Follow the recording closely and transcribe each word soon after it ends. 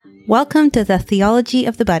Welcome to the Theology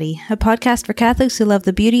of the Buddy, a podcast for Catholics who love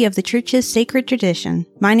the beauty of the Church's sacred tradition.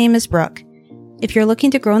 My name is Brooke. If you're looking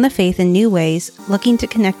to grow in the faith in new ways, looking to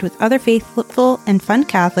connect with other faithful and fun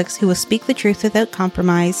Catholics who will speak the truth without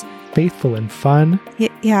compromise. Faithful and fun?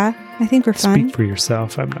 Yeah, I think we're fun. Speak for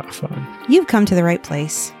yourself, I'm not fun. You've come to the right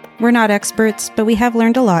place. We're not experts, but we have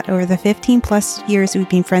learned a lot over the 15 plus years we've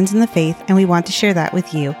been friends in the faith, and we want to share that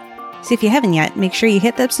with you. So if you haven't yet, make sure you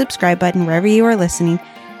hit that subscribe button wherever you are listening,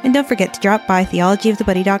 and don't forget to drop by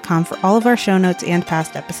theologyofthebuddy.com for all of our show notes and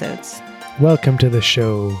past episodes. Welcome to the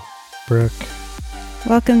show, Brooke.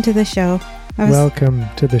 Welcome to the show. Welcome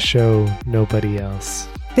to the show, nobody else.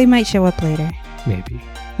 They might show up later. Maybe.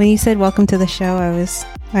 When you said welcome to the show, I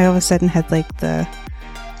all of a sudden had like the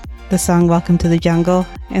song Welcome to the Jungle,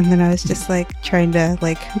 and then I was just like trying to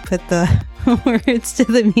like put the words to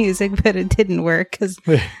the music, but it didn't work because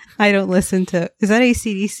I don't listen to... Is that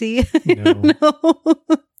AC/DC? No. I don't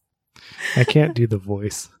know. I can't do the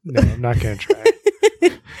voice. No, I'm not going to try.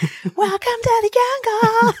 Welcome to the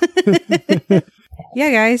jungle!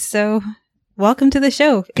 Yeah, guys, so welcome to the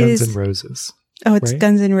show. Guns N' Roses. Oh, it's right?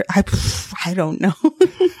 Guns N' Roses. I don't know.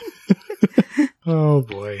 Oh,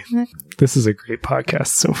 boy. This is a great podcast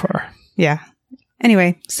so far. Yeah.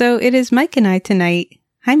 Anyway, so it is Mike and I tonight.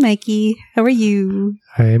 Hi, Mikey. How are you?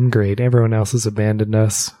 I am great. Everyone else has abandoned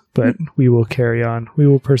us, but we will carry on. We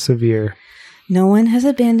will persevere. No one has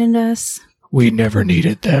abandoned us. We never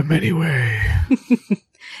needed them anyway.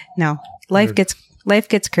 No. Life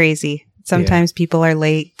gets crazy. Sometimes people are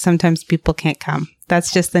late. Sometimes people can't come.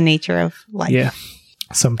 That's just the nature of life. Yeah.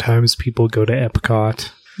 Sometimes people go to Epcot.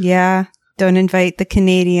 Yeah. Don't invite the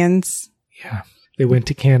Canadians. Yeah. They went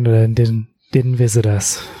to Canada and didn't visit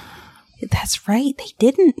us. That's right. They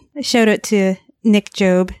didn't. A shout out to Nick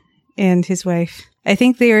Job and his wife. I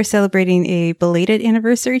think they are celebrating a belated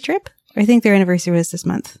anniversary trip. I think their anniversary was this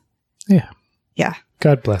month. Yeah. Yeah.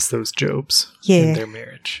 God bless those Jobs and their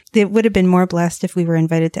marriage. They would have been more blessed if we were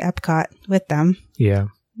invited to Epcot with them. Yeah.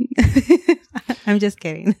 I'm just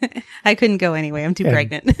kidding. I couldn't go anyway. I'm too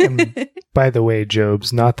pregnant. And by the way,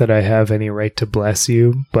 Jobs, not that I have any right to bless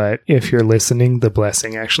you, but if you're listening, the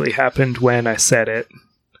blessing actually happened when I said it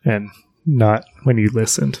and not when you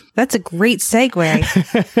listened. That's a great segue.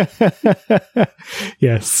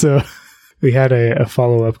 Yes. So we had a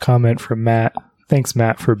follow-up comment from Matt. Thanks,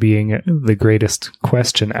 Matt, for being the greatest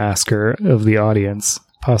question asker of the audience.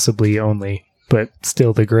 Possibly only, but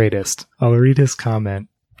still the greatest. I'll read his comment.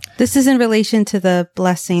 This is in relation to the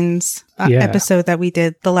blessings episode that we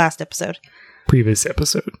did, the last episode. Previous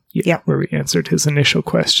episode. Yeah. Where we answered his initial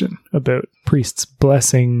question about priests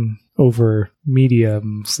blessing over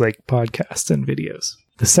mediums like podcasts and videos.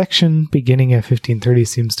 The section beginning at 1530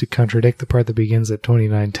 seems to contradict the part that begins at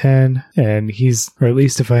 2910, and or at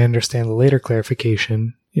least if I understand the later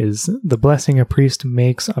clarification, is the blessing a priest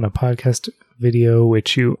makes on a podcast video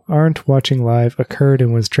which you aren't watching live occurred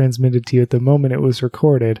and was transmitted to you at the moment it was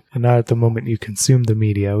recorded and not at the moment you consumed the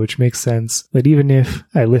media, which makes sense that even if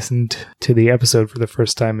I listened to the episode for the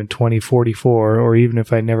first time in 2044, or even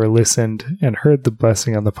if I never listened and heard the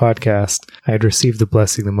blessing on the podcast, I had received the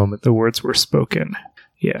blessing the moment the words were spoken.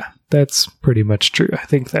 Yeah, that's pretty much true. I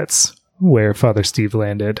think that's where Father Steve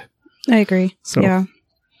landed. I agree. So, yeah.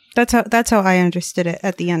 That's how I understood it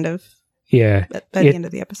at the end of the end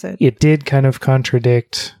of the episode. It did kind of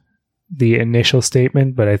contradict the initial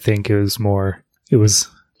statement, but I think it was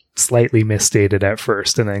slightly misstated at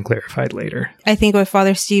first and then clarified later. I think what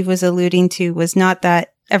Father Steve was alluding to was not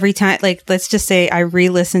that every time, like, let's just say I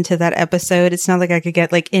re-listened to that episode, it's not like I could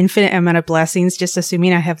get like infinite amount of blessings just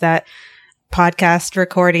assuming I have that podcast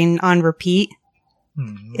recording on repeat.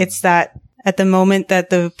 Mm-hmm. It's that at the moment that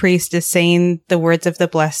the priest is saying the words of the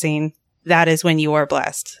blessing, that is when you are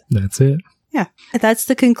blessed. That's it. Yeah. That's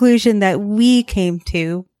the conclusion that we came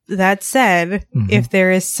to. That said, if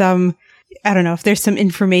there is if there's some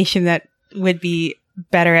information that would be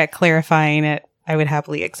better at clarifying it, I would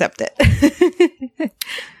happily accept it.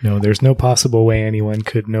 No, there's no possible way anyone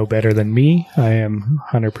could know better than me. I am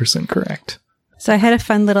 100% correct. So I had a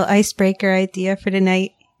fun little icebreaker idea for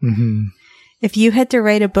tonight. Mm-hmm. If you had to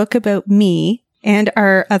write a book about me and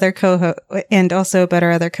our other and also about our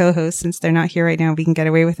other co-hosts, since they're not here right now, we can get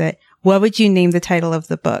away with it. What would you name the title of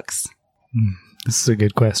the books? This is a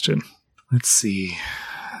good question. Let's see.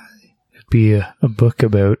 It'd be a book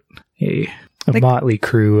about a motley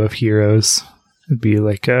crew of heroes. It'd be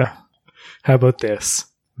like how about this?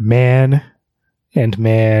 Man and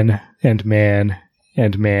man and man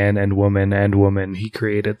and man and woman, he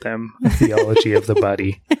created them. A theology of the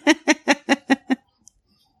buddy.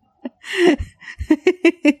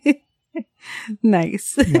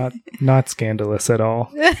 Nice. Not scandalous at all.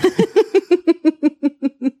 No,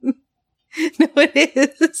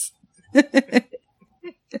 it is.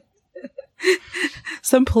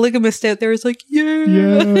 Some polygamist out there is like,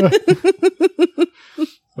 yeah.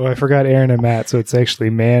 Oh, I forgot Aaron and Matt, so it's actually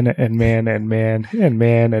man and man and man and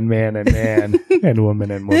man and man and man and woman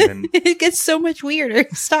and woman. It gets so much weirder.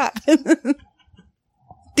 Stop.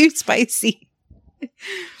 Too spicy.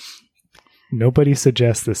 Nobody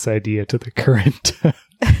suggests this idea to the current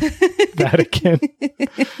Vatican.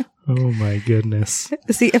 Oh my goodness.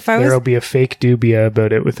 See, There'll be a fake dubia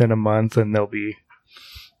about it within a month, and they'll be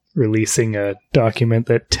releasing a document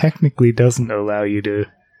that technically doesn't allow you to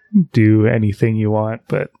do anything you want,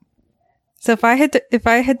 but so if I had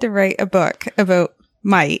to write a book about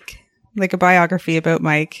Mike, like a biography about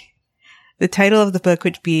Mike, the title of the book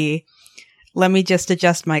would be "Let Me Just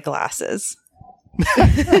Adjust My Glasses."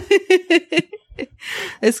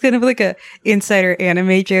 It's kind of like a insider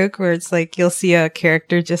anime joke where it's like you'll see a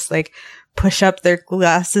character just like push up their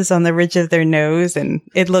glasses on the ridge of their nose, and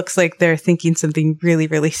it looks like they're thinking something really,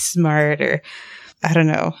 really smart, or I don't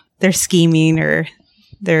know, they're scheming, or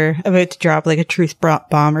they're about to drop like a truth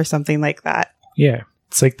bomb or something like that. Yeah.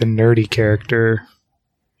 It's like the nerdy character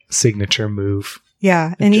signature move.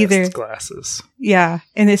 Yeah. And either glasses. Yeah.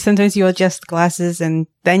 And it's sometimes you adjust glasses and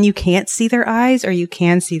then you can't see their eyes, or you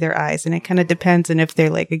can see their eyes. And it kind of depends on if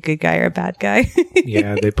they're like a good guy or a bad guy.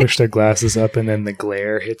 Yeah. They push their glasses up and then the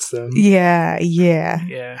glare hits them. Yeah. Yeah.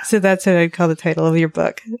 Yeah. So that's what I'd call the title of your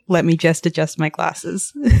book. Let Me Just Adjust My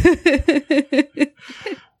Glasses.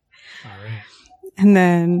 And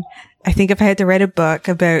then I think if I had to write a book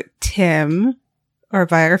about Tim, or a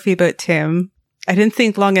biography about Tim, I didn't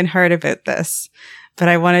think long and hard about this, but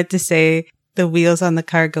I wanted to say the wheels on the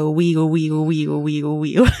car go wheel, wheel, wheel, wheel,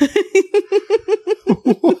 wheel.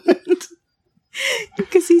 What?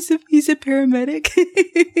 Because he's a paramedic.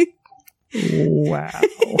 Wow.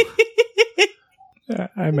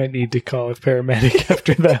 I might need to call a paramedic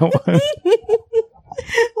after that one.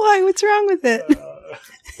 Why? What's wrong with it?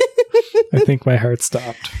 I think my heart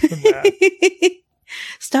stopped from that.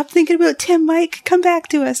 Stop thinking about Tim, Mike. Come back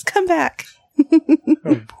to us. Come back.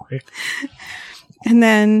 Oh boy. And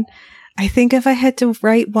then I think if I had to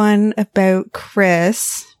write one about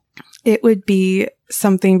Chris, it would be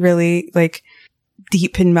something really like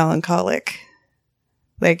deep and melancholic.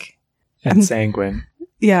 Like, and sanguine.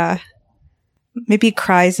 Yeah. Maybe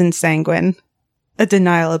Cries and Sanguine. A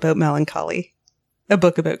denial about melancholy. A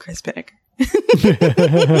book about Chris Pinnaker.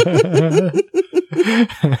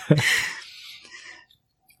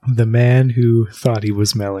 The man who thought he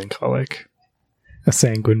was melancholic. A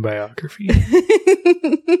sanguine biography.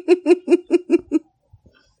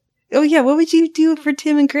 Oh yeah, what would you do for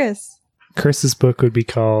Tim and Chris? Chris's book would be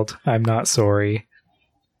called I'm Not Sorry.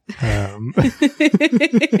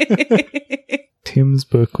 Tim's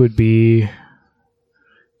book would be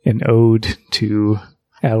an ode to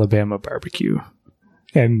Alabama barbecue.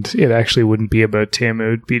 And it actually wouldn't be about Tim. It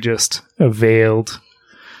would be just a veiled,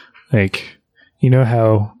 like, you know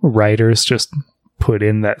how writers just put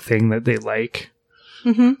in that thing that they like?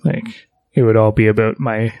 Mm-hmm. Like, it would all be about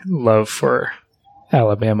my love for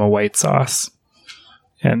Alabama white sauce.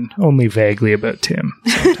 And only vaguely about Tim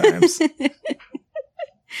sometimes.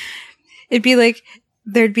 It'd be like,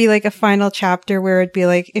 there'd be like a final chapter where it'd be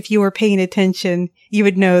like, if you were paying attention, you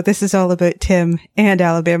would know this is all about Tim and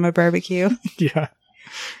Alabama barbecue. Yeah.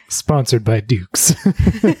 Sponsored by Dukes.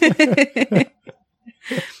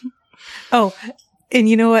 Oh, and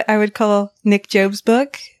you know what I would call Nick Job's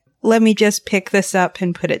book? Let Me Just Pick This Up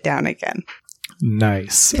and Put It Down Again.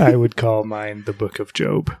 Nice. I would call mine The Book of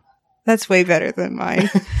Job. That's way better than mine.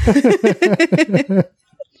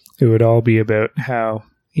 It would all be about how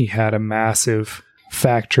he had a massive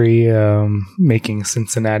factory making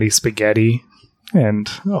Cincinnati spaghetti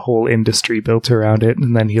and a whole industry built around it,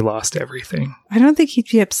 and then he lost everything. I don't think he'd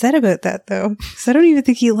be upset about that, though, because I don't even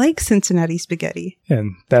think he likes Cincinnati spaghetti.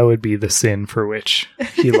 And that would be the sin for which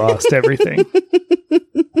he lost everything.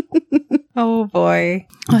 Oh, boy.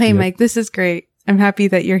 Oh, hey, yep. Mike, this is great. I'm happy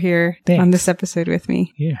that you're here on this episode with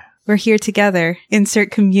me. Yeah. We're here together.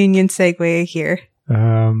 Insert communion segue here.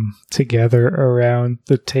 Together around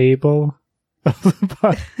the table of the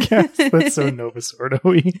podcast. That's so Nova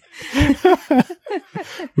Sordo-y.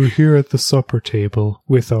 We're here at the supper table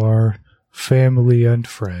with our family and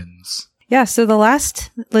friends. Yeah, so the last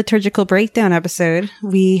liturgical breakdown episode,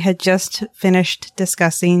 we had just finished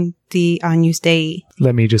discussing the Agnus Dei.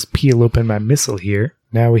 Let me just peel open my missal here.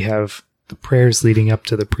 Now we have the prayers leading up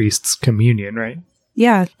to the priest's communion, right?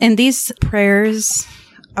 Yeah, and these prayers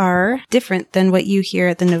are different than what you hear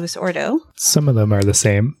at the Novus Ordo. Some of them are the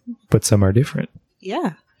same, but some are different.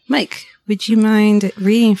 Yeah. Mike, would you mind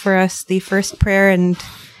reading for us the first prayer and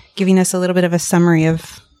giving us a little bit of a summary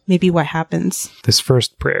of maybe what happens? This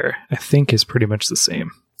first prayer, I think, is pretty much the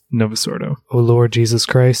same. Novus Ordo. O Lord Jesus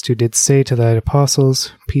Christ, who did say to thy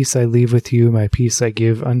apostles, Peace I leave with you, my peace I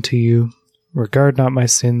give unto you. Regard not my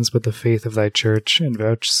sins, but the faith of thy church, and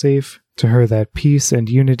vouchsafe to her that peace and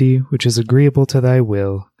unity which is agreeable to thy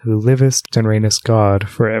will, who livest and reignest God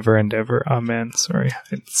forever and ever. Amen. Sorry,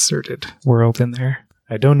 I inserted world in there.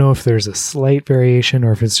 I don't know if there's a slight variation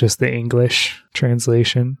or if it's just the English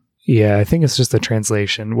translation. Yeah, I think it's just the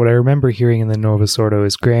translation. What I remember hearing in the Novus Ordo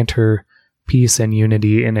is grant her peace and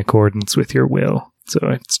unity in accordance with your will. So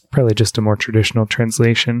it's probably just a more traditional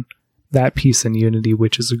translation. That peace and unity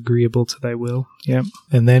which is agreeable to thy will. Yep.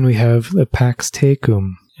 And then we have the Pax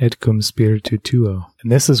Tecum et cum spiritu tuo.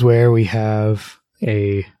 And this is where we have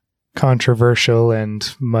a controversial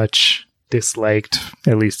and much disliked,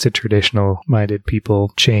 at least to traditional-minded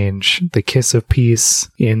people, change. The kiss of peace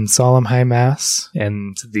in Solemn High Mass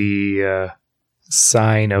and the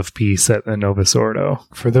sign of peace at the Novus Ordo.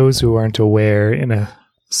 For those who aren't aware, in a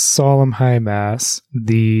Solemn High Mass,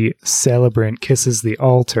 the celebrant kisses the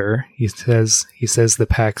altar. He says the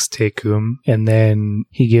Pax Tecum, and then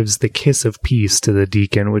he gives the kiss of peace to the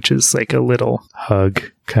deacon, which is like a little hug,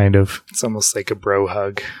 kind of. It's almost like a bro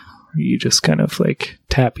hug. You just kind of like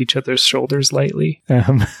tap each other's shoulders lightly.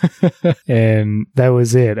 And that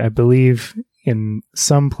was it. I believe in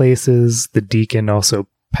some places the deacon also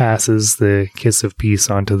passes the kiss of peace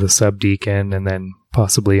onto the subdeacon and then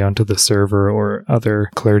possibly onto the server or other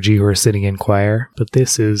clergy who are sitting in choir. But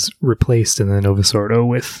this is replaced in the Novus Ordo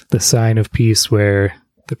with the sign of peace, where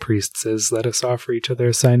the priest says, let us offer each other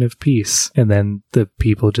a sign of peace. And then the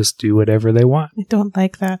people just do whatever they want. I don't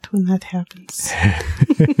like that when that happens.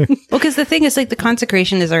 Well, because the thing is, like, the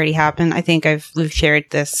consecration has already happened. I think we've shared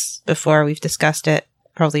this before. We've discussed it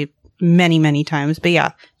probably many, many times. But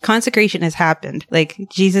yeah, consecration has happened. Like,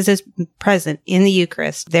 Jesus is present in the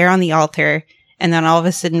Eucharist, there on the altar. And then all of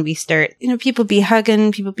a sudden we start, people be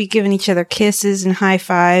hugging, people be giving each other kisses and high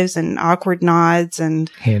fives and awkward nods and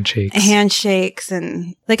handshakes.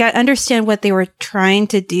 And like, I understand what they were trying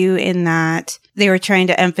to do in that they were trying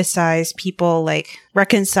to emphasize people like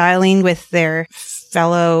reconciling with their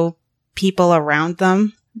fellow people around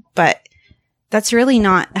them. But that's really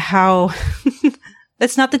not how,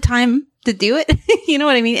 that's not the time to do it. You know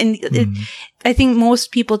what I mean? And I think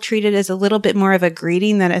most people treat it as a little bit more of a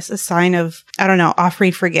greeting than as a sign of, I don't know,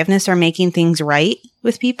 offering forgiveness or making things right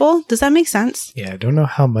with people. Does that make sense? Yeah, I don't know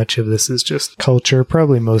how much of this is just culture.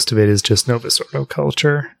 Probably most of it is just Novus Ordo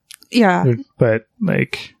culture. Yeah. But,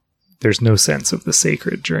 like, there's no sense of the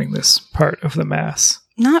sacred during this part of the Mass.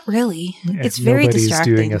 Not really. It's very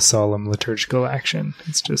distracting. Nobody's doing a solemn liturgical action.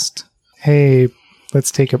 It's just, hey,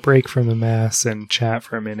 let's take a break from the Mass and chat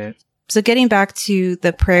for a minute. So getting back to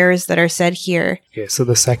the prayers that are said here. Okay, so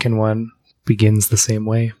the second one begins the same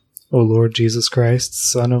way. O Lord Jesus Christ,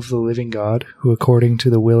 Son of the living God, who according to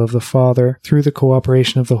the will of the Father, through the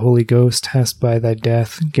cooperation of the Holy Ghost, hast by thy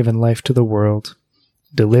death given life to the world,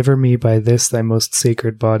 deliver me by this thy most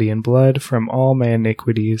sacred body and blood from all my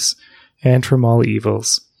iniquities and from all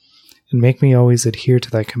evils, and make me always adhere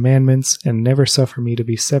to thy commandments, and never suffer me to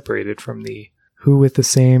be separated from thee, who with the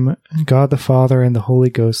same God the Father and the Holy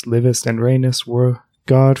Ghost livest and reignest,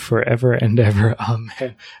 God forever and ever.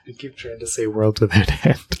 Amen. I keep trying to say world without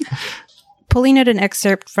end. Pulling out an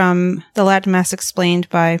excerpt from the Latin Mass explained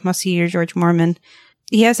by Monsignor George Mormon,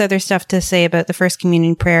 he has other stuff to say about the First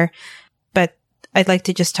Communion prayer, but I'd like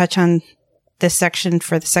to just touch on this section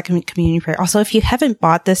for the Second Communion prayer. Also, if you haven't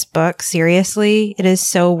bought this book, seriously, it is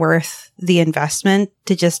so worth the investment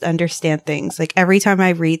to just understand things. Like, every time I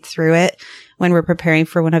read through it, when we're preparing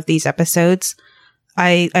for one of these episodes,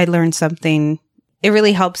 I learn something. It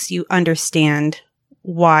really helps you understand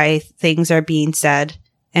why things are being said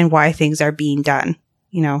and why things are being done.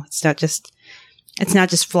 It's not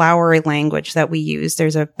just flowery language that we use.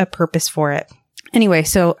 There's a purpose for it. Anyway,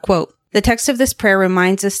 so, quote, the text of this prayer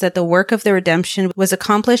reminds us that the work of the redemption was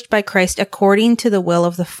accomplished by Christ according to the will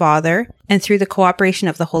of the Father and through the cooperation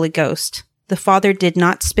of the Holy Ghost. The Father did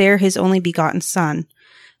not spare his only begotten Son.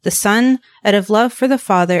 The Son, out of love for the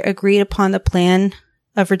Father, agreed upon the plan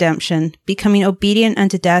of redemption, becoming obedient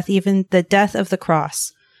unto death, even the death of the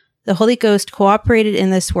cross. The Holy Ghost cooperated in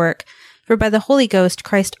this work, for by the Holy Ghost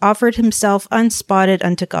Christ offered himself unspotted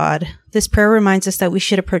unto God. This prayer reminds us that we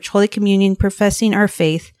should approach Holy Communion professing our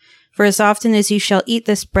faith, for as often as you shall eat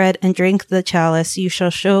this bread and drink the chalice, you shall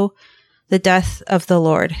show the death of the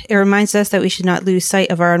Lord. It reminds us that we should not lose sight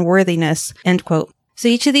of our unworthiness, end quote. So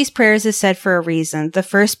each of these prayers is said for a reason. The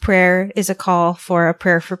first prayer is a call for a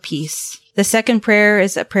prayer for peace. The second prayer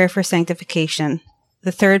is a prayer for sanctification.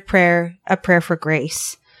 The third prayer, a prayer for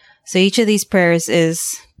grace. So each of these prayers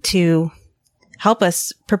is to help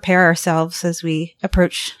us prepare ourselves as we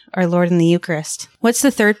approach our Lord in the Eucharist. What's the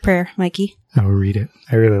third prayer, Mikey? I will read it.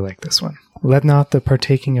 I really like this one. Let not the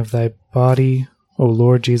partaking of thy body, O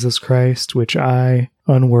Lord Jesus Christ, which I,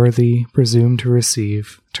 unworthy, presume to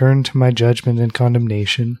receive, turn to my judgment and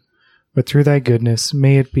condemnation, but through thy goodness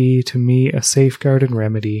may it be to me a safeguard and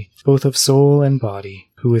remedy, both of soul and body,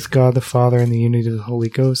 who with God the Father and the unity of the Holy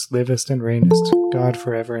Ghost livest and reignest, God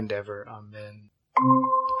forever and ever. Amen.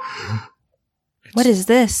 What is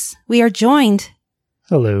this? We are joined.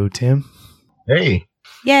 Hello, Tim. Hey.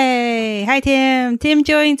 Yay! Hi, Tim. Tim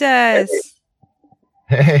joins us.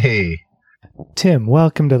 Hey. Tim,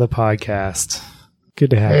 welcome to the podcast.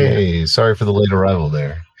 Good to have you. Hey, sorry for the late arrival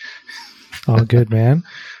there. All good, man.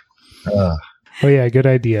 Oh, yeah, good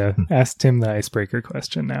idea. Ask Tim the icebreaker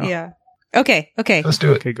question now. Yeah. Okay. Let's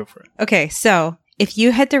do it. Okay, go for it. Okay, so if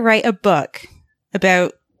you had to write a book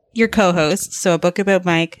about your co-hosts, so a book about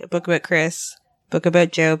Mike, a book about Chris, a book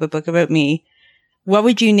about Job, a book about me, what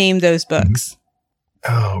would you name those books?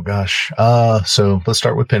 Oh, gosh. So let's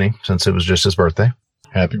start with Penny, since it was just his birthday.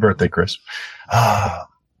 Happy birthday, Chris.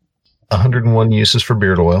 101 uses for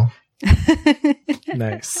beard oil.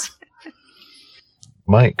 Nice.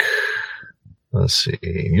 Mike, let's see.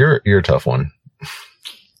 You're a tough one.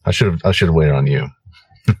 I should have waited on you.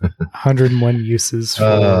 101 uses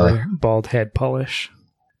for bald head polish.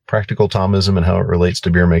 Practical Thomism and how it relates to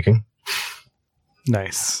beer making.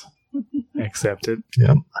 Nice. Accepted.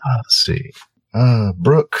 Yep. Let's see.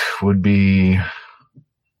 Brooke would be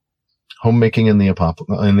homemaking in the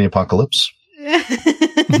apocalypse.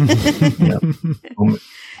 Yep.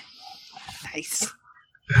 Nice.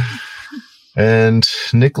 And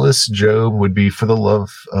Nicholas Job would be for the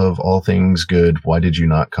love of all things good. Why did you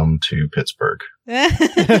not come to Pittsburgh? That's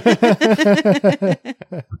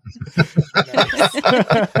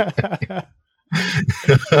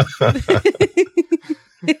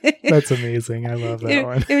amazing. I love that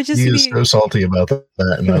one. It would just He be is so salty about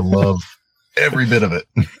that, and I love every bit of it.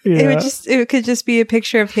 Yeah. it could just be a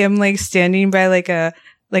picture of him like standing by like a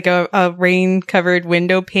rain covered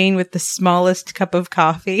window pane with the smallest cup of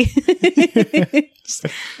coffee. Just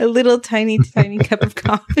a little tiny cup of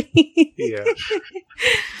coffee. Yeah.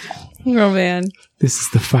 Oh man. This is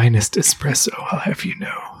the finest espresso, I'll have you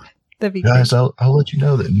know. That'd be Guys, I'll let you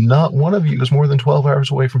know that not one of you is more than 12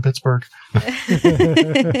 hours away from Pittsburgh.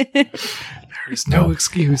 There is no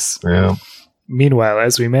excuse. Yeah. Meanwhile,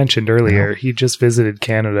 as we mentioned earlier, he just visited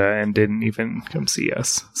Canada and didn't even come see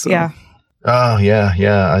us. So. Yeah. Oh,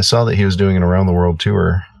 yeah. I saw that he was doing an around the world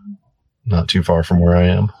tour not too far from where I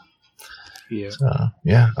am. Yeah.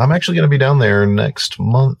 Yeah. I'm actually going to be down there next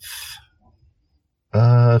month.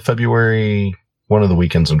 February, one of the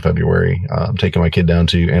weekends in February. I'm taking my kid down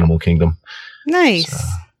to Animal Kingdom. Nice.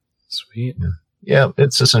 Sweet. Yeah,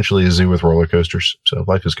 it's essentially a zoo with roller coasters. So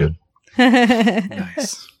life is good.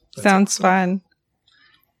 Nice. Sounds fun.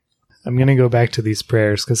 I'm going to go back to these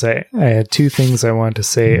prayers because I had two things I want to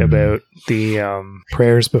say about the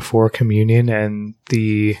prayers before communion and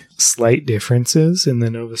the slight differences in the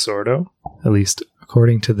Novus Ordo, at least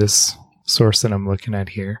according to this source that I'm looking at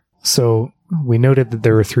here. So we noted that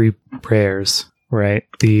there were three prayers, right?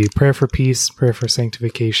 The prayer for peace, prayer for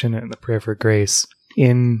sanctification, and the prayer for grace.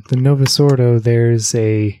 In the Novus Ordo, there's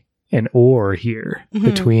an or here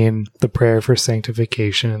between the prayer for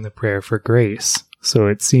sanctification and the prayer for grace. So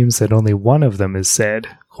it seems that only one of them is said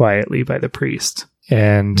quietly by the priest.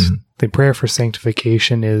 And the prayer for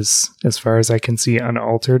sanctification is, as far as I can see,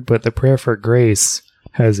 unaltered, but the prayer for grace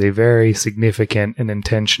has a very significant and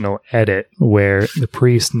intentional edit where the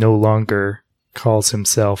priest no longer calls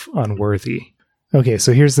himself unworthy. Okay,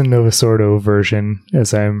 so here's the Novus Ordo version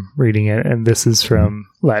as I'm reading it, and this is from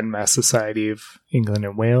Latin Mass Society of England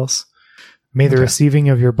and Wales. May the receiving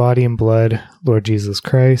of your body and blood, Lord Jesus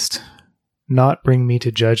Christ, not bring me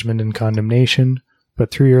to judgment and condemnation,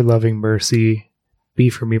 but through your loving mercy, be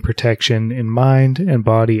for me protection in mind and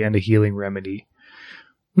body and a healing remedy.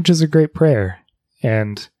 Which is a great prayer,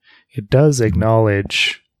 and it does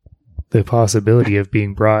acknowledge the possibility of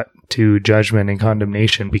being brought to judgment and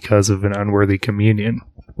condemnation because of an unworthy communion,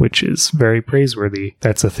 which is very praiseworthy.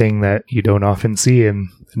 That's a thing that you don't often see in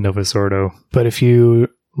the Novus Ordo. But if you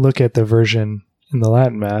look at the version in the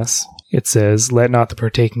Latin Mass, it says, "Let not the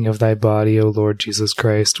partaking of thy body, O Lord Jesus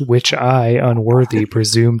Christ, which I, unworthy,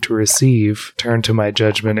 presume to receive, turn to my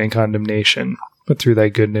judgment and condemnation. But through thy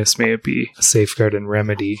goodness may it be a safeguard and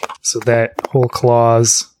remedy." So that whole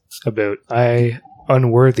clause about I,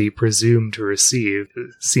 unworthy presume to receive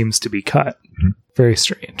seems to be cut. Mm-hmm. Very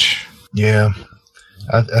strange. Yeah.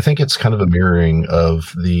 I think it's kind of a mirroring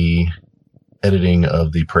of the editing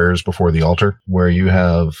of the prayers before the altar, where you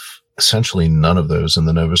have essentially none of those in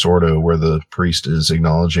the Novus Ordo, where the priest is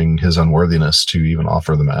acknowledging his unworthiness to even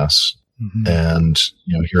offer the Mass. Mm-hmm. And,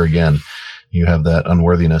 here again, you have that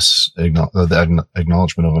unworthiness, the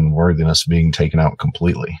acknowledgement of unworthiness being taken out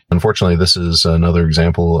completely. Unfortunately, this is another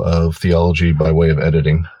example of theology by way of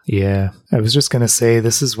editing. Yeah, I was just going to say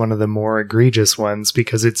this is one of the more egregious ones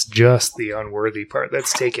because it's just the unworthy part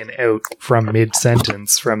that's taken out from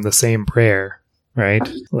mid-sentence from the same prayer, right?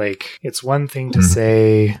 Like, it's one thing to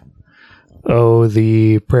say, oh,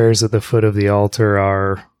 the prayers at the foot of the altar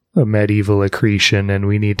are a medieval accretion and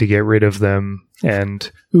we need to get rid of them.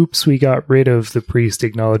 And oops, we got rid of the priest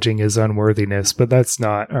acknowledging his unworthiness, but that's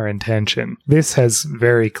not our intention. This has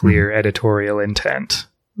very clear editorial intent.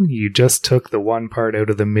 You just took the one part out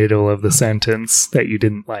of the middle of the sentence that you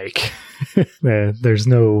didn't like. There's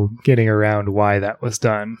no getting around why that was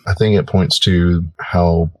done. I think it points to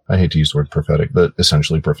how, I hate to use the word prophetic, but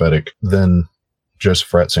essentially prophetic, then Joseph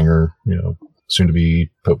Ratzinger, soon to be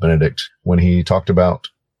Pope Benedict, when he talked about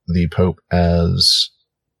the Pope as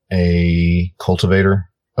a cultivator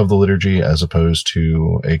of the liturgy as opposed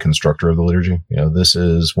to a constructor of the liturgy. This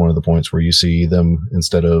is one of the points where you see them,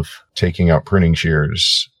 instead of taking out pruning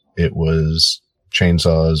shears, it was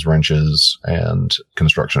chainsaws, wrenches, and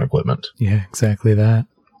construction equipment. Yeah, exactly that.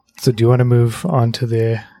 So do you want to move on to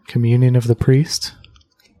the communion of the priest?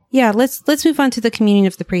 Yeah, let's move on to the communion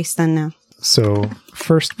of the priest then now. So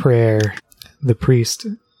first prayer, the priest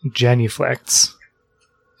genuflects,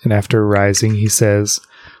 and after rising he says,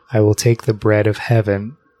 I will take the bread of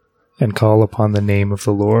heaven and call upon the name of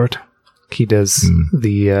the Lord. He does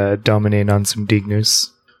the Domine non sum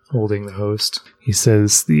dignus, holding the host. He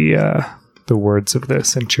says the words of the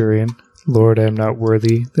centurion, Lord, I am not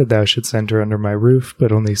worthy that thou shouldst enter under my roof,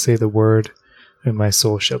 but only say the word, and my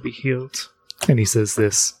soul shall be healed. And he says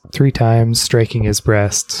this 3 times, striking his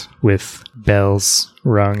breast with bells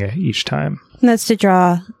rung each time. And that's to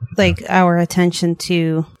draw our attention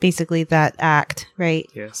to basically that act, right?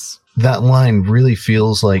 Yes. That line really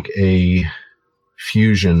feels like a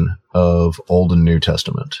fusion of Old and New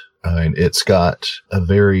Testament. It's got a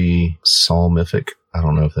very psalmific, I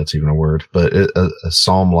don't know if that's even a word, but a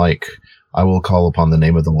psalm like, I will call upon the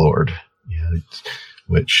name of the Lord,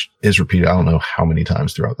 which is repeated I don't know how many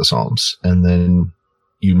times throughout the Psalms. And then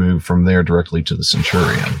you move from there directly to the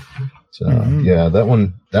centurion. So,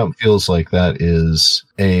 that feels like that is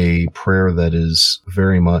a prayer that is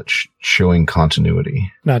very much showing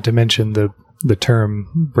continuity. Not to mention the term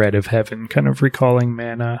bread of heaven, kind of recalling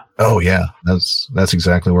manna. Oh, yeah. That's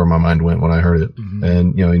exactly where my mind went when I heard it. Mm-hmm.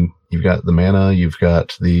 And, you've got the manna, you've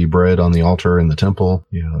got the bread on the altar in the temple,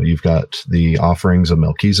 you've got the offerings of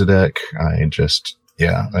Melchizedek.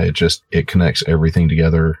 It connects everything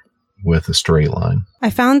together with a straight line. I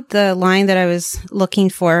found the line that I was looking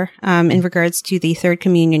for in regards to the third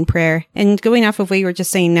communion prayer. And going off of what you were just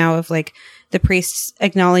saying now of the priest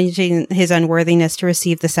acknowledging his unworthiness to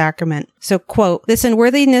receive the sacrament. So, quote, this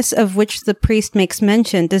unworthiness of which the priest makes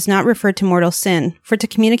mention does not refer to mortal sin, for to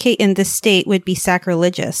communicate in this state would be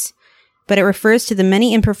sacrilegious. But it refers to the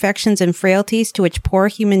many imperfections and frailties to which poor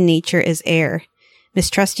human nature is heir.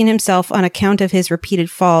 Mistrusting himself on account of his repeated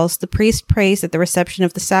falls, the priest prays that the reception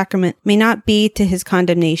of the sacrament may not be to his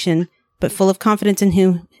condemnation, but full of confidence in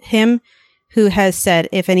him who has said,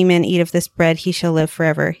 if any man eat of this bread, he shall live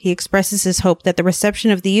forever. He expresses his hope that the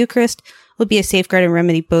reception of the Eucharist will be a safeguard and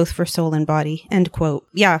remedy both for soul and body. End quote.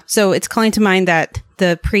 Yeah, so it's calling to mind that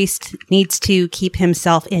the priest needs to keep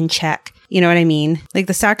himself in check. You know what I mean? Like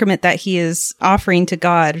the sacrament that he is offering to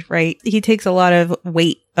God, right? He takes a lot of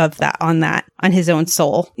weight of that on his own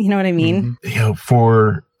soul. You know what I mean? Mm-hmm.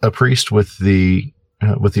 For a priest with the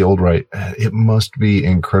old rite, it must be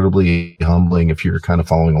incredibly humbling if you're kind of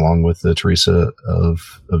following along with the Teresa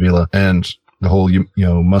of Avila and the whole,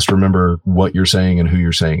 must remember what you're saying and who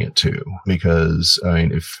you're saying it to. Because,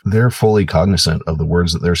 if they're fully cognizant of the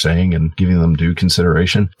words that they're saying and giving them due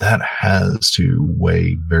consideration, that has to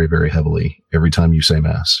weigh very, very heavily every time you say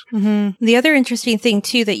Mass. Mm-hmm. The other interesting thing,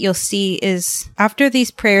 too, that you'll see is after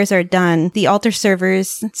these prayers are done, the altar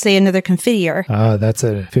servers say another Confiteor. That's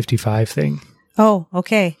a 55 thing. Oh,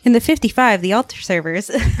 okay. In the 55, the altar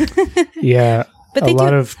servers. Yeah. But a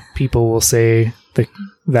lot of people will say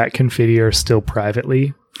that Confiteor still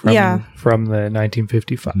privately from the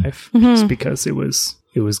 1955, just because it was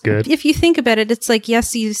it was good. If you think about it, it's like,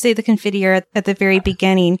 yes, you say the Confiteor at the very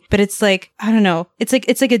beginning, but it's like, I don't know. It's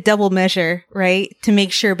like a double measure, right? To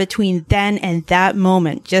make sure between then and that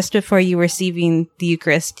moment, just before you were receiving the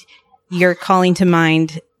Eucharist, you're calling to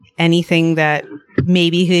mind anything that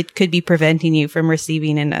maybe could be preventing you from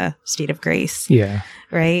receiving in a state of grace. Yeah.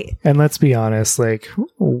 Right? And let's be honest, like,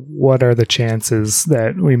 what are the chances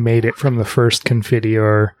that we made it from the first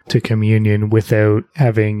Confiteor to communion without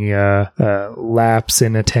having a lapse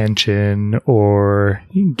in attention or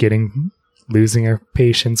losing our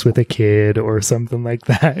patience with a kid or something like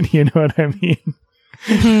that? You know what I mean?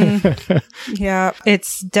 Mm-hmm. Yeah,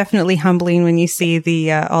 it's definitely humbling when you see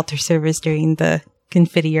the altar service during the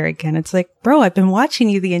Confiteor again. It's like, bro, I've been watching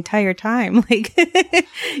you the entire time. Like,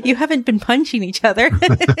 you haven't been punching each other.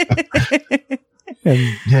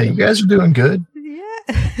 And yeah, you guys are doing good.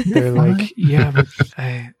 Yeah. They're like, yeah, but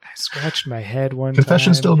I scratched my head one time.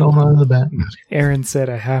 Confession still going on in the back. Aaron said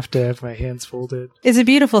I have to have my hands folded. It's a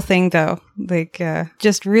beautiful thing, though. Like,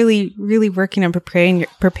 just really, really working on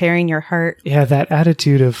preparing your heart. Yeah, that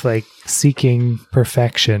attitude of like seeking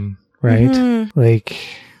perfection, right? Mm-hmm. Like,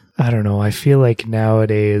 I don't know. I feel like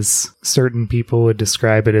nowadays certain people would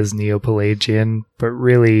describe it as Neo-Pelagian, but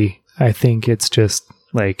really, I think it's just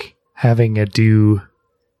like having a due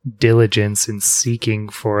diligence in seeking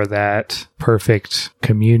for that perfect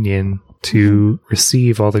communion to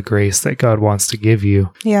receive all the grace that God wants to give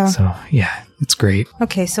you. Yeah. So, yeah, it's great.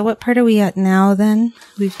 Okay, so what part are we at now then?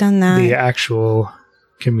 We've done that. The actual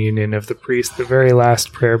communion of the priest, the very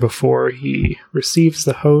last prayer before he receives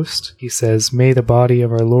the host, he says, "May the body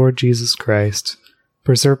of our Lord Jesus Christ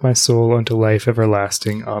preserve my soul unto life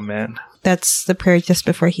everlasting. Amen." That's the prayer just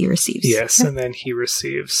before he receives. Yes, and then he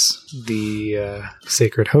receives the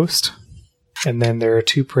sacred host. And then there are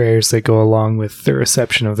two prayers that go along with the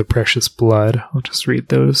reception of the precious blood. I'll just read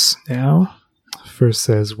those now. First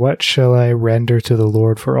says, "What shall I render to the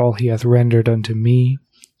Lord for all he hath rendered unto me?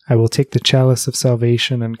 I will take the chalice of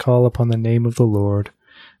salvation and call upon the name of the Lord.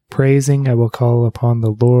 Praising, I will call upon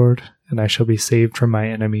the Lord, and I shall be saved from my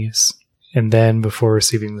enemies." And then, before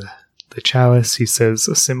receiving the chalice, he says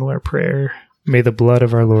a similar prayer. "May the blood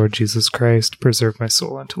of our Lord Jesus Christ preserve my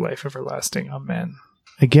soul unto life everlasting. Amen."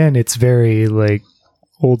 Again, it's very, like,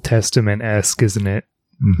 Old Testament-esque, isn't it?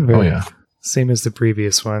 Mm-hmm. Oh, yeah. Same as the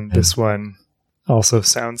previous one. Yeah. This one also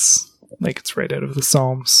sounds like it's right out of the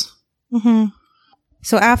Psalms. Mm-hmm.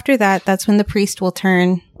 So after that, that's when the priest will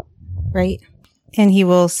turn, right? And he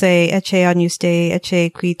will say, "Ecce agnuste,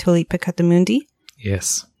 ecce qui tollit peccata mundi."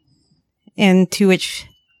 Yes. And to which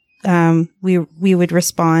we would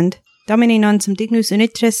respond, "Domine non sum dignus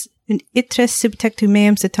unitres subtectum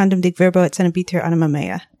meum setandum dig verbo et senabiter anima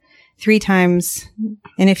mea." 3 times.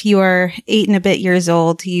 And if you are 8 and a bit years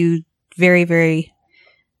old, you very, very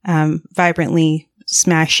vibrantly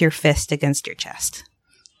smash your fist against your chest.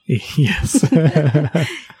 Yes.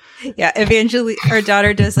 Yeah, eventually our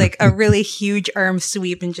daughter does like a really huge arm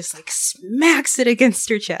sweep and just like smacks it against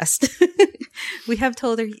her chest. We have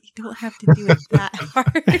told her, you don't have to do it that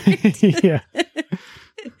hard. Yeah.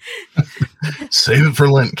 Save it for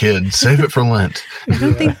Lent, kid. Save it for Lent.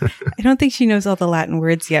 I don't think she knows all the Latin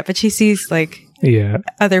words yet, but she sees like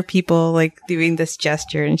other people like doing this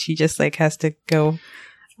gesture, and she just like has to go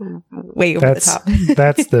way over the top.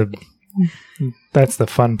 That's the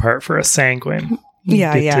fun part for a sanguine.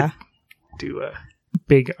 Yeah. Do a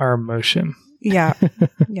big arm motion. Yeah.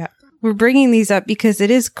 Yeah. We're bringing these up because it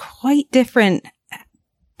is quite different,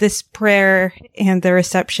 this prayer and the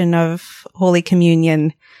reception of Holy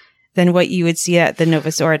Communion, than what you would see at the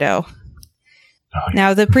Novus Ordo.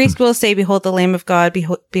 Now, the priest will say, "Behold the Lamb of God,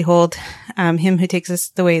 behold him who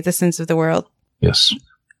takes away the sins of the world." Yes.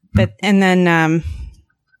 But, and then,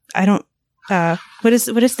 I don't, what is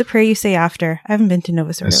the prayer you say after? I haven't been to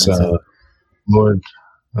Novus Ordo. It's, Lord,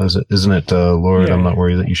 isn't it, Lord, I'm not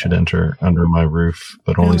worried that you should enter under my roof,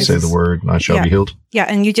 but only say the word, and I shall be healed. Yeah,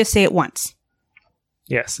 and you just say it once.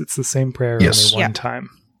 Yes, it's the same prayer, only one time.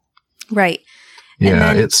 Right.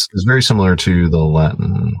 Yeah, then, it's very similar to the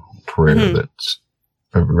Latin prayer that's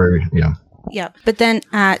very, Yeah, but then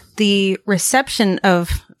at the reception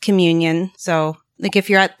of communion, so like if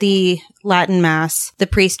you're at the Latin Mass, the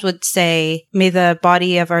priest would say, "May the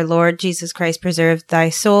body of our Lord Jesus Christ preserve thy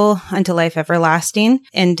soul unto life everlasting."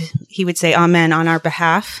 And he would say Amen on our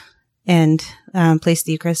behalf and place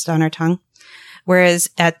the Eucharist on our tongue. Whereas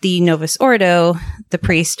at the Novus Ordo, the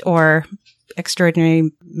priest or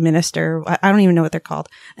extraordinary minister, I don't even know what they're called.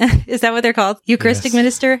 Is that what they're called? Eucharistic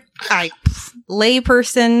minister? Lay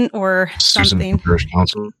person or something.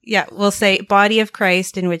 Yeah, we'll say body of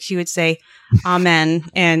Christ, in which you would say Amen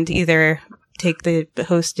and either take the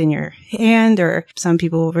host in your hand, or some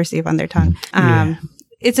people will receive on their tongue.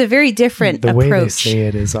 It's a very different approach. The way they say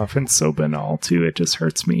it is often so banal too. It just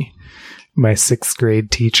hurts me. My 6th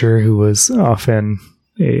grade teacher, who was often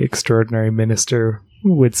an extraordinary minister,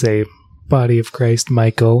 would say, "Body of Christ,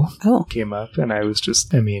 Michael," came up. And I was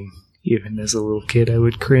just, even as a little kid, I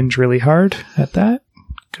would cringe really hard at that.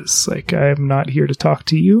 Because, I'm not here to talk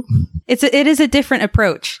to you. It is a different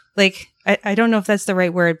approach. I don't know if that's the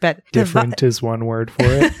right word, but... Different is one word for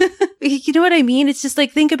it. You know what I mean? It's just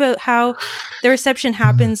think about how the reception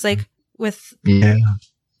happens, with,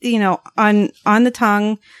 on the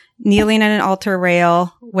tongue, kneeling at an altar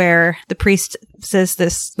rail where the priest says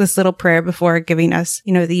this little prayer before giving us,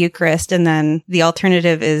 the Eucharist. And then the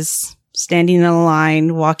alternative is standing in a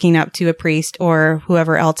line, walking up to a priest or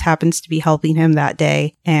whoever else happens to be helping him that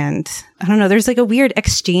day. And I don't know, there's a weird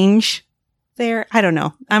exchange there. I don't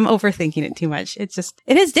know. I'm overthinking it too much. It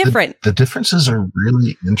is different. The differences are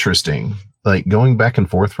really interesting. Going back and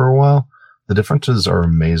forth for a while, the differences are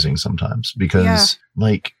amazing sometimes because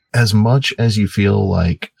as much as you feel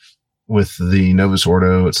with the Novus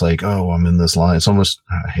Ordo, it's I'm in this line. It's almost,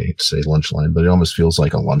 I hate to say lunch line, but it almost feels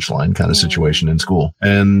like a lunch line kind of situation in school.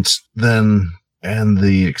 And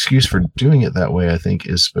the excuse for doing it that way, I think,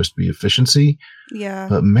 is supposed to be efficiency. Yeah.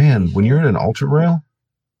 But man, when you're at an altar rail,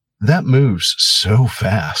 that moves so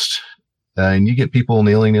fast. And you get people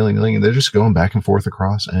kneeling, and they're just going back and forth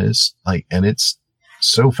across. And it's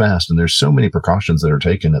so fast. And there's so many precautions that are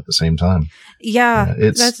taken at the same time. Yeah.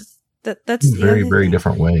 That's very, very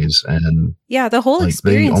different ways. And the whole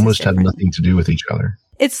experience, they almost have nothing to do with each other.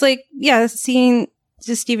 It's seeing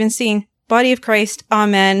body of Christ,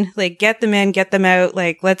 amen. Get them in, get them out.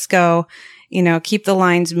 Let's go, keep the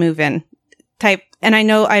lines moving type. And I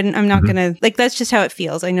know I'm not going to, that's just how it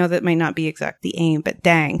feels. I know that might not be exactly the aim, but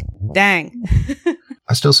dang.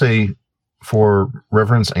 I still say for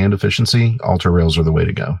reverence and efficiency, altar rails are the way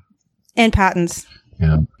to go. And patents.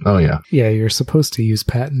 Yeah. Oh, yeah. Yeah, you're supposed to use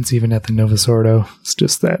patents even at the Novus Ordo. It's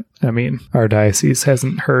just that, our diocese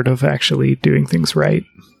hasn't heard of actually doing things right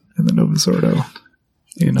in the Novus Ordo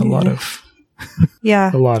in a lot of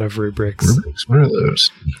a lot of rubrics. What are those?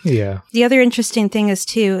 Yeah. The other interesting thing is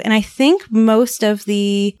too, and I think most of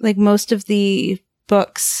the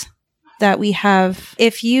books that we have,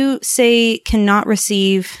 if you say cannot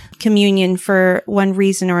receive communion for one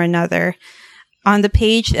reason or another, on the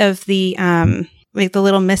page of the the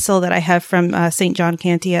little missal that I have from St. John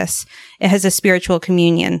Cantius, it has a spiritual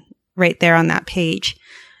communion right there on that page.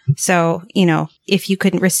 So, if you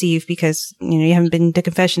couldn't receive because, you haven't been to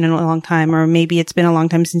confession in a long time, or maybe it's been a long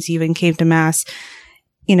time since you even came to Mass,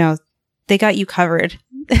 they got you covered.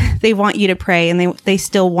 They want you to pray, and they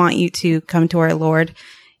still want you to come to our Lord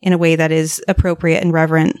in a way that is appropriate and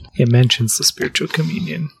reverent. It mentions the spiritual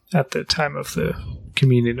communion at the time of the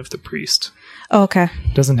communion of the priest. Oh, okay.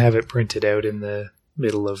 It doesn't have it printed out in the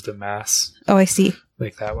middle of the Mass. Oh, I see.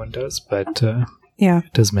 Like that one does, but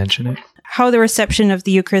it does mention it. How the reception of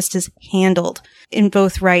the Eucharist is handled in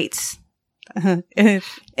both rites, at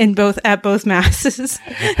both Masses.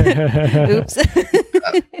 Oops.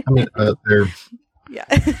 They're... Yeah.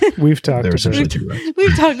 We've talked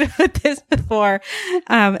about this before.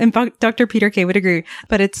 And Dr. Peter K would agree,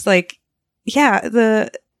 but it's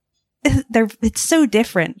it's so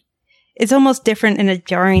different. It's almost different in a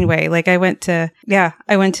jarring way. I went to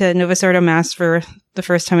Novus Ordo Mass for the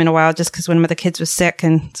first time in a while, just because one of the kids was sick,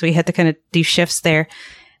 and so we had to kind of do shifts there.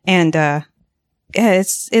 And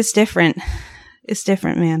it's different. It's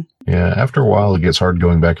different, man. Yeah, after a while, it gets hard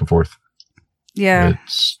going back and forth. Yeah.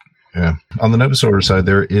 On the Novus Ordo side,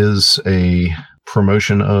 there is a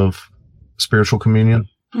promotion of spiritual communion.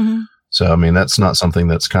 Mm-hmm. So, that's not something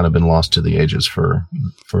that's kind of been lost to the ages for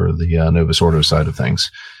the Novus Ordo side of things.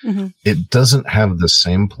 Mm-hmm. It doesn't have the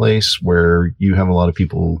same place where you have a lot of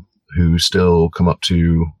people who still come up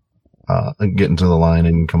to get into the line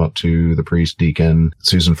and come up to the priest, deacon,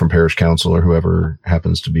 Susan from parish council, or whoever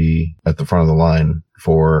happens to be at the front of the line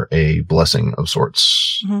for a blessing of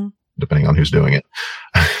sorts, mm-hmm. depending on who's doing it.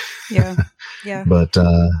 Yeah. But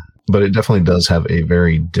it definitely does have a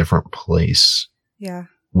very different place. Yeah.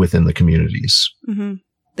 Within the communities. Mm-hmm.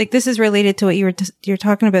 This is related to what you're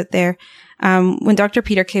talking about there. When Dr.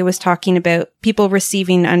 Peter K was talking about people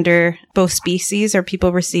receiving under both species, or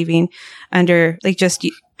people receiving under just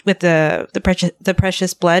with the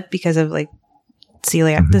precious blood because of celiac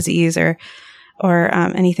mm-hmm. disease or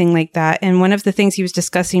anything like that. And one of the things he was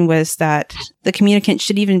discussing was that the communicant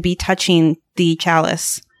should even be touching the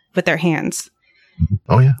chalice with their hands.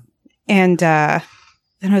 Oh yeah. And then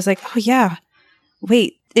I was like, oh yeah,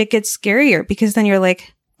 wait. It gets scarier because then you're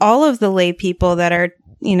all of the lay people that are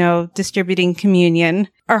distributing communion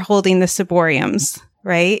are holding the ciboriums,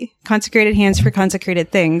 right? Consecrated hands for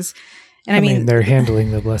consecrated things. And I mean, they're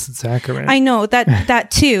handling the Blessed Sacrament. I know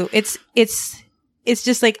that too. It's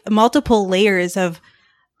just like multiple layers of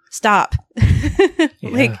stop.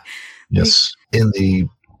 Yes. In the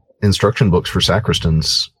instruction books for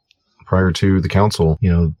sacristans prior to the council,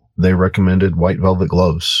 they recommended white velvet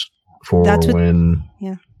gloves for when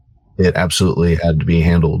it absolutely had to be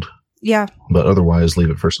handled. Yeah. But otherwise, leave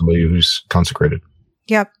it for somebody who's consecrated.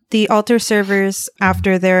 Yeah. The altar servers,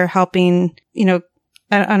 after they're helping, I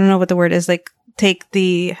don't know what the word is, like take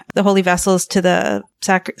the holy vessels to the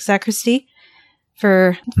sacristy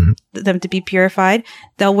for them to be purified,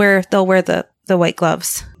 they'll wear the white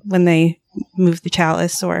gloves when they move the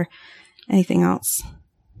chalice or anything else.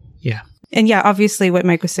 Yeah. And yeah, obviously what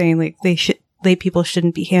Mike was saying, like lay people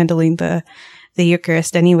shouldn't be handling the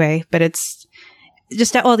Eucharist anyway, but it's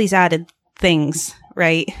just all these added things,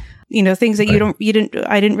 right? Things that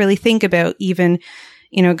I didn't really think about even,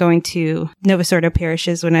 going to Novus Ordo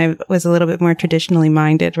parishes when I was a little bit more traditionally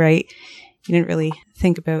minded, right? You didn't really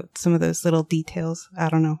think about some of those little details. I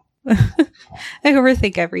don't know. I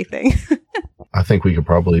overthink everything. I think we could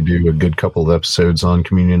probably do a good couple of episodes on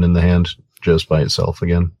communion in the hand just by itself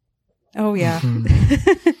again. Oh, yeah.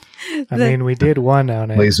 Mm-hmm. We did one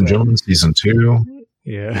on it. Ladies and gentlemen, season 2.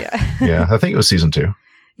 Yeah. Yeah, I think it was season 2.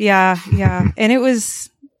 Yeah. And it was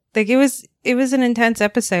an intense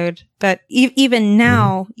episode, but even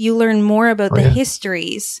now you learn more about the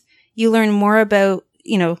histories. You learn more about,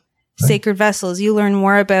 sacred vessels. You learn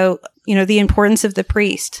more about, the importance of the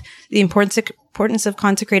priest, the importance of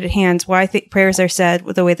consecrated hands, why prayers are said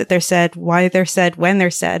the way that they're said, why they're said, when they're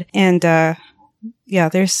said. And,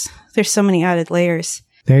 there's so many added layers.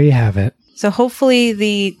 There you have it. So hopefully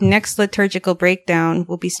the next liturgical breakdown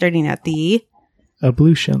will be starting at the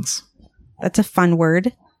ablutions. That's a fun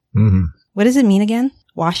word. Mm-hmm. What does it mean again?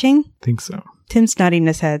 Washing? Think so. Tim's nodding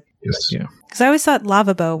his head. Yes. Yeah. Because I always thought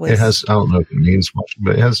lavabo was. It has. I don't know if it means washing,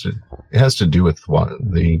 but it has to do with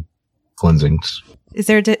the cleansings. Is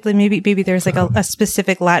there maybe there's like a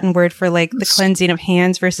specific Latin word for like the cleansing of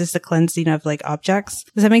hands versus the cleansing of like objects?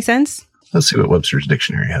 Does that make sense? Let's see what Webster's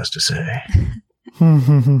dictionary has to say.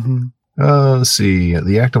 Let's see.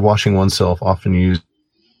 The act of washing oneself often used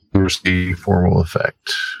the formal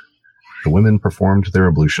effect. The women performed their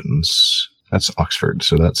ablutions. That's Oxford,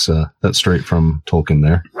 so that's straight from Tolkien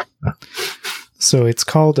there. So it's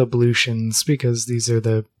called ablutions because these are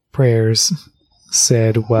the prayers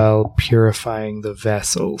said while purifying the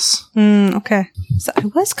vessels. Okay. So I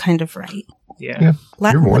was kind of right. Yeah.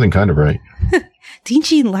 You're more than kind of right.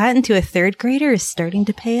 Teaching Latin to a third grader is starting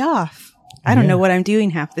to pay off. I don't know what I'm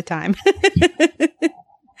doing half the time.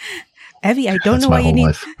 Evie, I don't know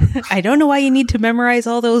why you need to memorize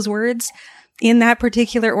all those words in that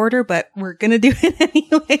particular order, but we're going to do it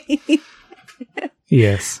anyway.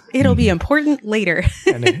 Yes. It'll be important later.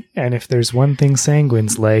 and if there's one thing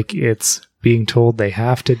sanguines like, it's being told they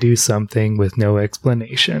have to do something with no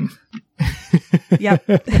explanation. Yep.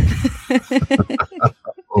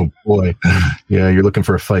 Oh boy. Yeah, you're looking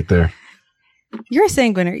for a fight there. You're a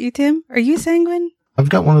sanguine, aren't you, Tim? Are you sanguine? I've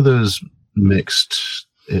got one of those mixed.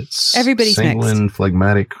 It's everybody's sanguine, mixed.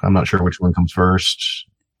 Phlegmatic. I'm not sure which one comes first.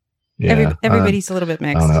 Yeah, everybody's a little bit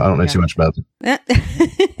mixed. I don't know too much about it.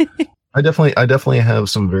 I definitely have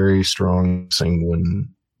some very strong sanguine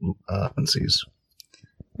tendencies.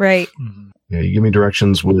 Right. Mm-hmm. Yeah, you give me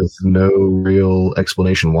directions with no real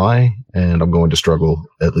explanation why, and I'm going to struggle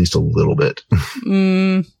at least a little bit.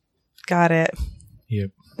 Got it.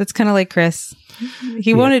 Yep. That's kind of like Chris.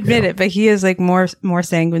 He won't admit it, but he is like more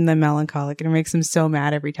sanguine than melancholic, and it makes him so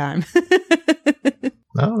mad every time.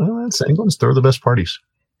 No, sanguines throw the best parties.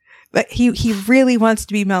 But he really wants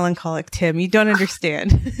to be melancholic, Tim. You don't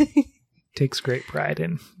understand. Takes great pride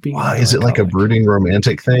in being. Why is it like a brooding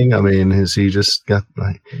romantic thing? I mean, has he just got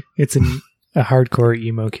like? It's a hardcore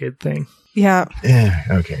emo kid thing. Yeah. Yeah.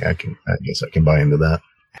 Okay. I guess I can buy into that.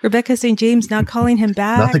 Rebecca St. James not calling him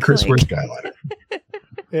back. Not the Chris Ware Skyliner.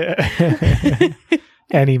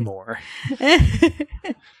 Anymore.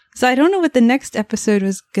 So I don't know what the next episode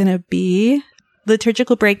was gonna be.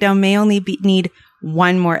 Liturgical breakdown may only need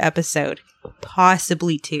one more episode,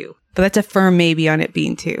 possibly 2, but that's a firm maybe on it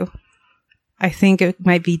being 2. I think it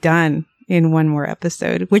might be done in one more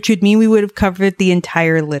episode, which would mean we would have covered the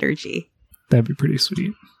entire liturgy. That'd be pretty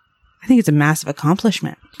sweet. I think it's a massive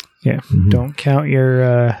accomplishment. Yeah. Mm-hmm. Don't count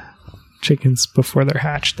your chickens before they're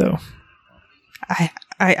hatched, though.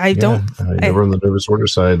 I don't. Over on the Novus Ordo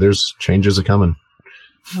side, there's changes a coming.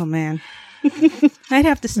 Oh, man. I'd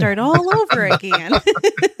have to start all over again.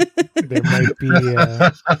 There might be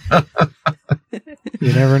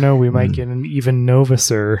You never know. We might get an even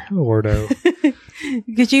Novusur Ordo.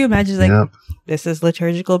 Could you imagine, like, Yep. this is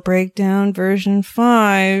Liturgical Breakdown version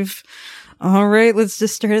 5. All right, let's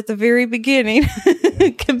just start at the very beginning,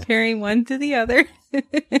 comparing one to the other.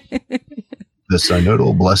 The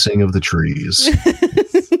synodal blessing of the trees.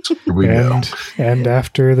 Here we go. And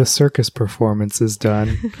after the circus performance is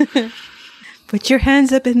done, Put your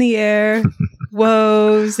hands up in the air.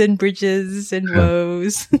 Woes and bridges and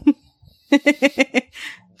woes.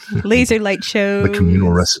 Laser light shows. The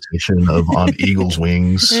communal recitation of On Eagle's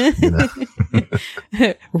Wings. You know.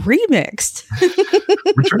 Remixed.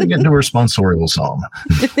 We're turning it into a responsorial psalm.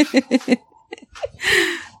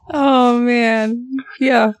 Oh man.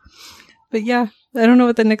 Yeah. But yeah, I don't know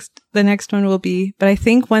what the next one will be. But I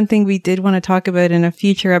think one thing we did want to talk about in a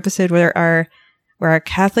future episode were our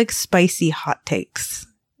Catholic spicy hot takes.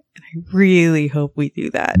 And I really hope we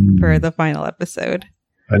do that for the final episode.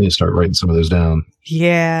 I need to start writing some of those down.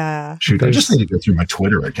 Yeah. Shoot, I just need to go through my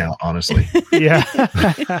Twitter account, honestly. yeah.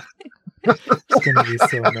 It's going to be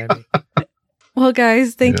so many. Well,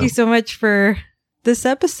 guys, thank you so much for this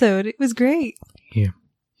episode. It was great. Yeah.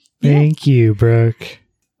 Thank you, Brooke.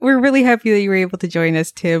 We're really happy that you were able to join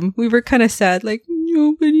us, Tim. We were kind of sad, like,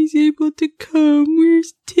 nobody's able to come.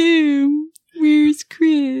 Where's Tim? Where's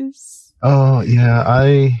Chris? Oh,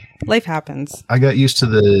 yeah. Life happens. I got used to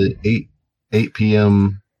the 8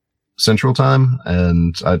 p.m. Central Time,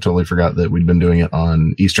 and I totally forgot that we'd been doing it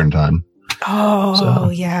on Eastern Time. Oh,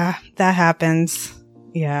 yeah. That happens.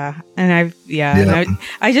 Yeah. And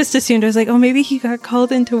I just assumed, I was like, oh, maybe he got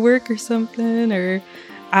called into work or something, or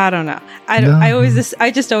I don't know. I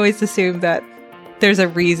just always assume that there's a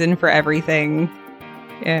reason for everything.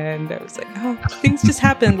 And I was like, oh, things just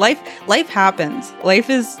happen. Life happens. Life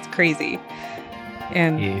is crazy.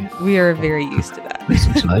 And we are very used to that.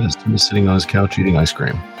 So tonight is Tim sitting on his couch eating ice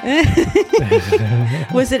cream.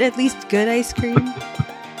 Was it at least good ice cream?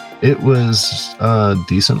 It was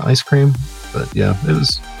decent ice cream, but yeah, it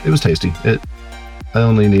was tasty. I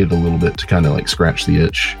only needed a little bit to kind of like scratch the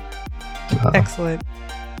itch. Excellent.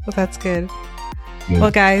 Well, that's good. Yeah.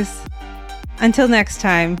 Well, guys, until next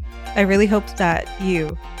time, I really hope that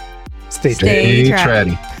you stay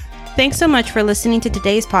tratty. Thanks so much for listening to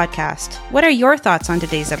today's podcast. What are your thoughts on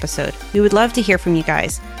today's episode? We would love to hear from you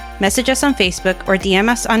guys. Message us on Facebook or DM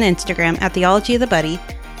us on Instagram at Theology of the Buddy.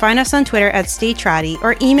 Find us on Twitter at Stay Tratty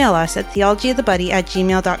or email us at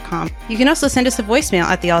theologyofthebuddy@gmail.com. You can also send us a voicemail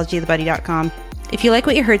at theologyofthebuddy.com. If you like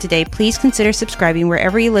what you heard today, please consider subscribing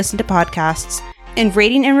wherever you listen to podcasts and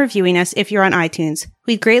rating and reviewing us if you're on iTunes.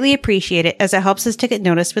 We'd greatly appreciate it as it helps us to get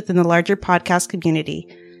noticed within the larger podcast community.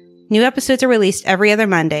 New episodes are released every other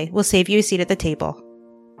Monday. We'll save you a seat at the table.